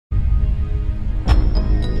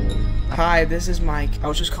Hi, this is Mike. I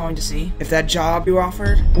was just calling to see if that job you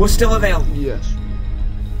offered was still available. Yes.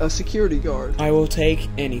 A security guard. I will take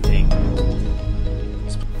anything.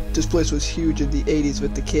 This place was huge in the 80s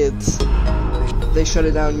with the kids. They shut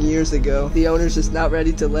it down years ago. The owner's just not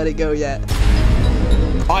ready to let it go yet.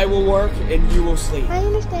 I will work and you will sleep. I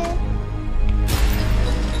understand.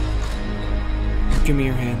 Give me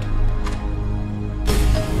your hand.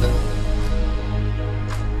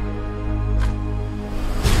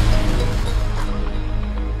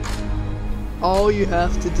 All you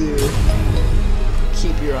have to do,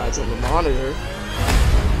 keep your eyes on the monitor.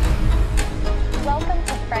 Welcome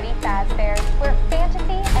to Freddy Fazbear's, where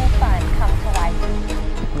fantasy and fun come to life.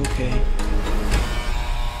 Okay.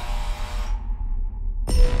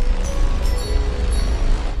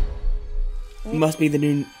 You must be the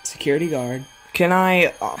new security guard. Can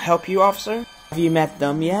I help you, officer? Have you met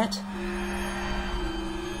them yet?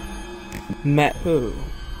 Met who?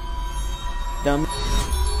 Them?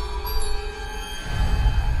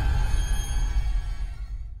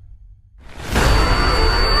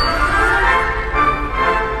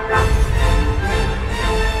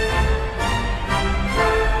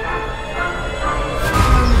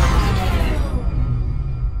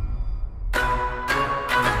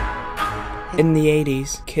 In the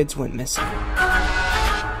 80s, kids went missing.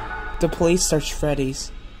 The police searched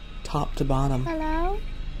Freddy's, top to bottom. Hello?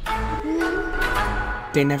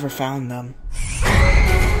 They never found them.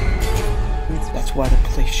 That's why the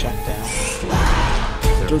police shut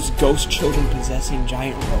down. Those ghost children possessing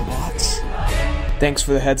giant robots. Thanks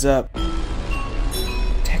for the heads up.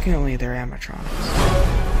 Technically, they're animatronics.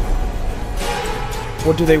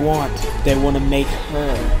 What do they want? They want to make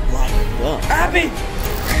her like them. Abby!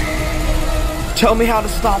 Tell me how to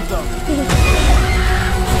stop them.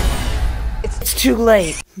 It's too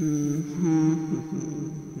late.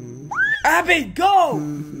 Abby, go!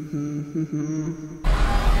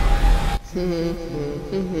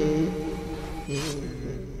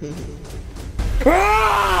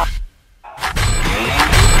 Ah!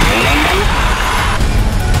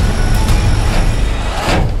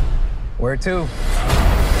 Where to?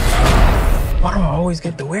 Why do I always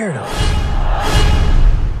get the weirdo?